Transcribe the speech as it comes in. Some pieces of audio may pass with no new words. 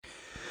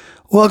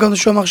Welcome to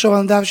Shom Achshav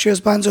on Daf Shir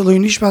sponsor Lui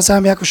Nishma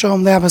Sam Yaakov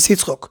Shalom Le'Abbas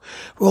Yitzchok.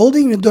 We're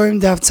holding the Dorim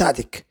Daf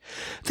Tzadik.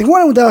 The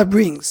Gemara Udava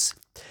brings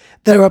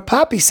that Rav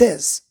Papi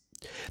says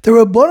the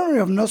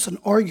Rabbanan of Nosson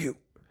argue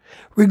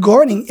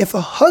regarding if a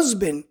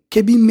husband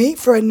can be made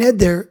for a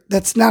neder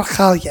that's not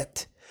chal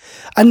yet.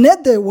 A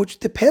neder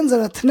which depends on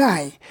a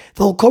t'nai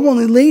that will come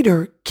only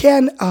later.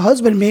 Can a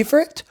husband made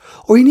for it,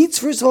 or he needs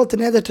first of all the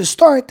neder to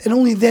start and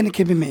only then it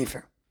can be made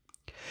for?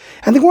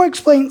 And the Gemara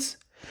explains.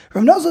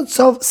 Rav Nosson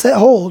itself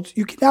holds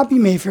you cannot be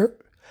mefer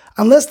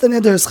unless the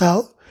neder is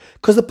chal,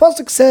 because the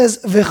pasuk says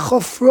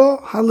v'chofro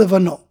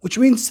halevano, which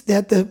means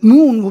that the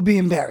moon will be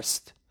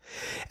embarrassed.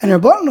 And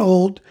Rabbanan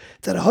hold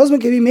that a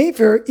husband can be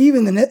mefer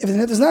even if the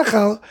neder is not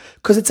chal,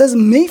 because it says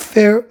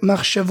mefer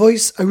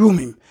machshavois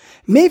arumim,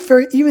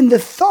 mefer even the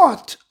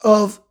thought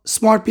of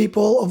smart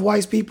people, of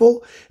wise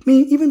people,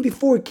 meaning even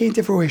before it came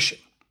to fruition.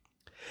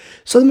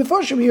 So the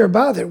Mefarshim here are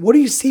bothered. What do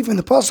you see from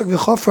the pasuk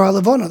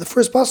v'chofro halevano, the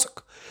first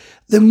pasuk?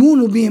 The moon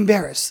will be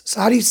embarrassed.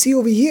 So how do you see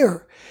over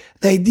here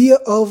the idea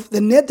of the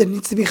neder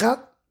needs to be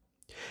chal?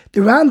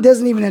 The Ran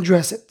doesn't even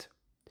address it.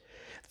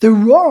 The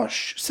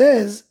Rosh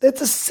says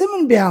that's a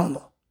siman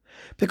be'alma,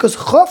 because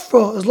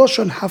chafra is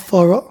loshon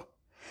hafara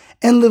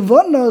and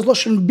levana is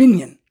loshon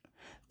binyan.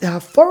 The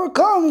hafara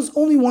comes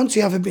only once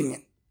you have a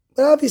binyan.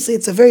 But obviously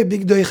it's a very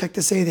big doichek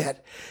to say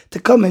that,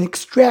 to come and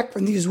extract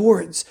from these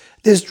words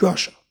this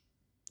drasha.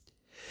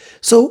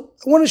 So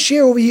I want to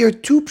share over here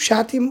two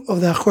pshatim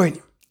of the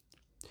Achronim.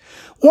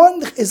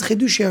 One is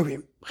Chidush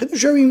Yarim.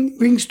 Chidush Yarim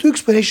brings two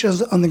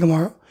explanations on the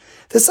Gemara.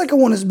 The second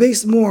one is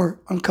based more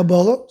on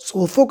Kabbalah, so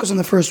we'll focus on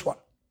the first one.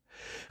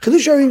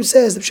 Chidush Yarim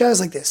says, the pshat is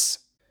like this.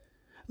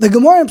 The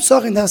Gemara in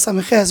Pesachim Daf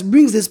Samiches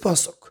brings this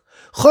pasuk.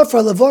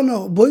 Chafra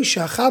levano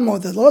boisha chamo,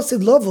 the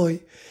losid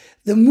lavoi,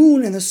 the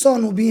moon and the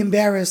sun will be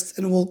embarrassed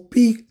and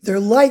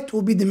their light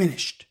will be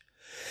diminished.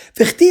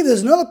 V'chtiv,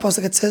 there's another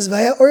pasuk that says,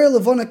 Vaya ora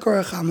levana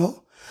kora chamo,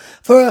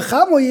 it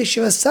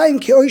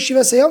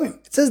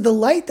says the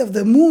light of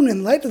the moon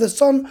and light of the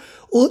sun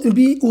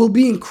will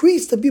be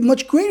increased to be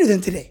much greater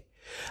than today.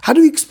 How do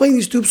we explain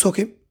these two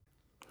psukim?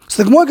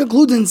 So the Gemara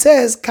concludes and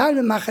says,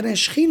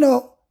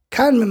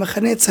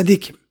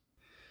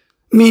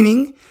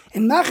 meaning,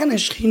 in Machane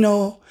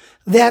Shechino,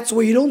 that's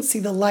where you don't see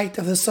the light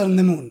of the sun and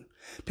the moon.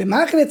 But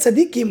Machane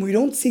Tzadikim, where you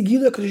don't see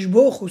Gilui HaKadosh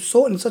Baruch Hu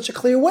so in such a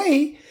clear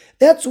way,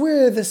 that's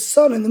where the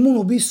sun and the moon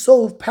will be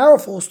so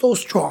powerful, so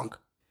strong.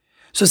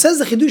 So it says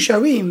the Chidush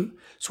Yarim,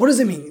 so what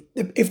does it mean?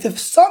 If the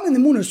sun and the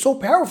moon are so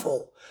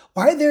powerful,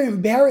 why are they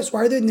embarrassed,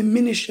 why are they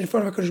diminished in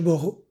front of HaKadosh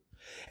Baruch Hu?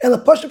 And the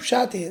Pashup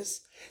Pshat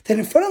is that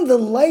in front of the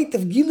light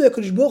of Gilui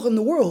HaKadosh Baruch Hu in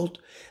the world,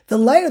 the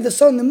light of the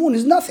sun and the moon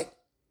is nothing.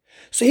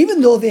 So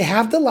even though they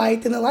have the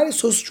light, and the light is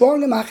so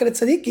strong in Machane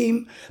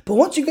Tzadikim, but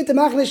once you get to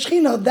Machane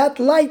Shechina, that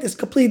light is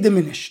completely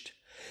diminished.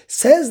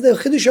 Says the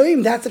Chidush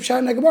Yarim, that's the Pshat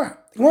in the Gemara.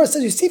 The Gemara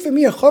says, you see from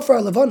here,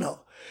 Chofar Levano,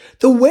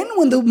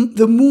 when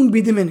the moon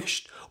be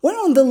diminished, when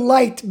will the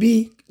light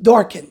be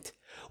darkened?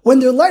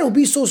 When their light will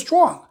be so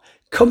strong,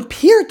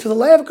 compared to the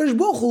light of HaKadosh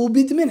Baruch Hu will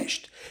be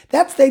diminished.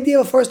 That's the idea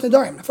of first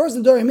Nedarim. The first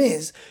Nedarim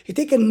is, you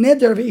take a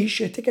neder of a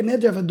isha, you take a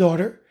neder of a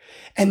daughter,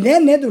 and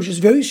that neder, which is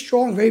very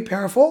strong, very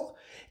powerful,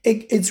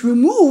 it's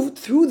removed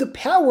through the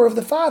power of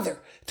the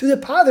father, through the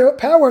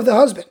power of the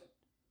husband.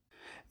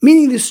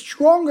 Meaning the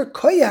stronger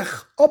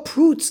koyach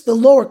uproots the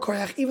lower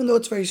koyach, even though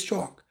it's very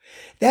strong.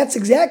 That's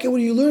exactly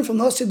what you learn from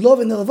Nasid Lov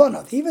and the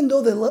Levana. Even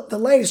though the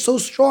light is so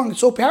strong and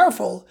so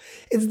powerful,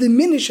 it's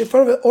diminished in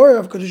front of the aura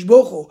of Kadosh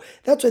Baruch Hu.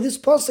 That's why this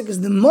pasuk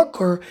is the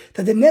makor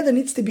that the neder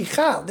needs to be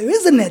chal. There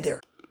is a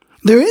neder.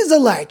 There is a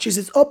light, just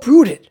it's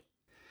uprooted.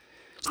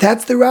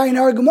 That's the Raya in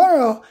our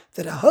Gemara,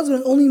 that a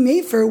husband only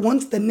made for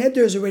once the neder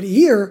is already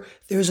here,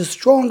 there is a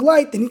strong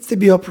light that needs to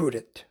be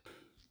uprooted.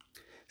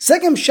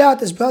 Second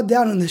shot is brought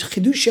down in the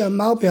Chidusha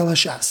Malpi al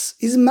Hashas.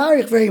 He's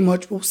married very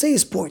much, we'll say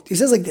his point. He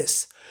says like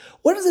this.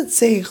 What does it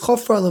say,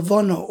 Chofra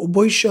Levano or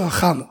Boisha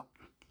Achamo?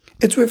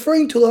 It's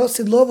referring to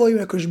Lasid Lovo, when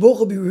HaKadosh Baruch Hu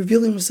will be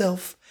revealing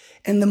himself.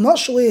 And the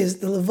mashal is,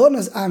 the Levana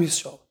is Am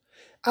Yisrael.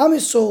 Am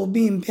Yisrael will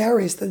be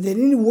embarrassed that they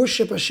didn't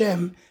worship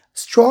Hashem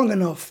strong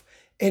enough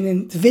and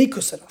in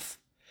dveikus enough.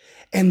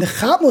 And the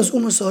Chamo is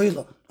Umas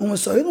Ha'olam.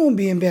 Umas Ha'olam will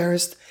be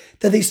embarrassed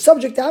that they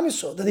subject Am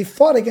Yisrael, that they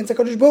fought against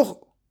HaKadosh Baruch Hu.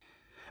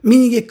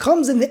 Meaning it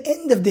comes in the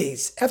end of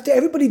days. After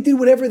everybody did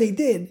whatever they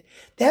did,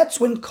 that's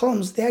when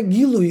comes that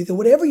Gilui, that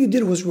whatever you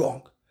did was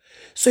wrong.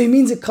 So it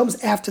means it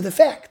comes after the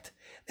fact.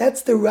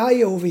 That's the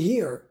raya over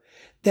here,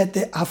 that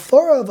the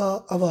afara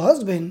of a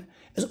husband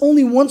is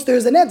only once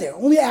there's a neder,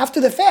 only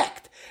after the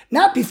fact,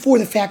 not before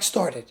the fact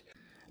started.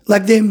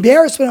 Like the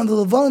embarrassment of the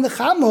Levan and the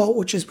Chamo,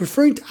 which is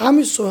referring to Am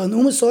Yisrael and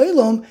Umas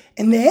Ha'olam,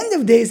 in the end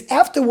of days,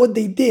 after what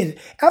they did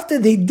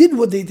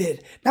what they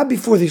did, not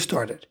before they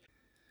started.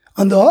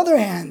 On the other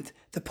hand,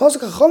 the pasuk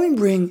Chachamim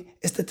bring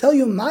is to tell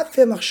you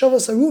matfeh machshava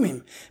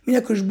sarumim,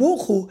 meaning HaKadosh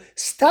Baruch Hu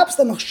stops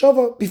the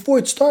machshava before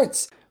it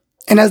starts.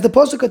 And as the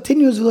pasuk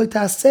continues,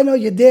 referring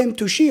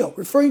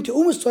to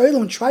Umas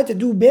Ha'olam tried to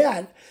do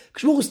bad,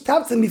 HaKadosh Baruch Hu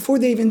stops them before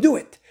they even do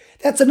it.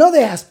 That's another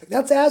aspect.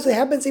 That's as it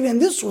happens even in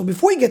this world,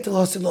 before you get to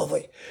Lasid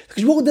Lovay.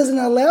 The Baruch doesn't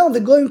allow the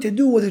goyim to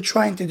do what they're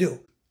trying to do.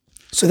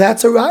 So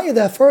that's a raya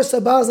that first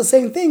Abba is the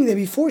same thing, that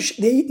before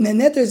the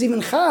neder is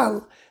even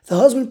chal, the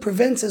husband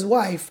prevents his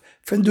wife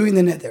from doing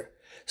the neder.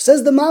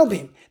 Says the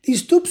Malbim,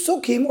 these two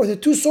psukim are the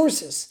two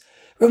sources.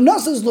 Rav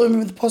Nassim is learning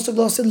with the pasuk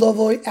Lasid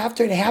Lovay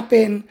after it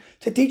happened,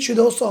 to teach you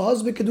that also a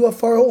husband could do a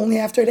faro only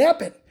after it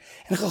happened.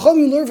 And Chacham,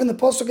 you learn from the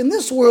pasuk in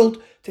this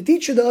world to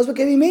teach you the husband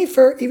can be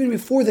mefer even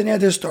before the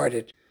neder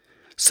started.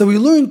 So we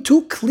learn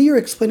two clear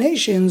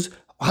explanations.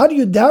 How do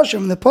you dash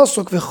from the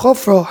pasuk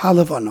v'chofro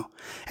halavano?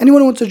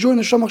 Anyone who wants to join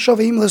the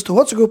Shomachshava email list to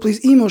WhatsApp group,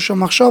 please email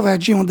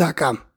shomachshava@gmail.com.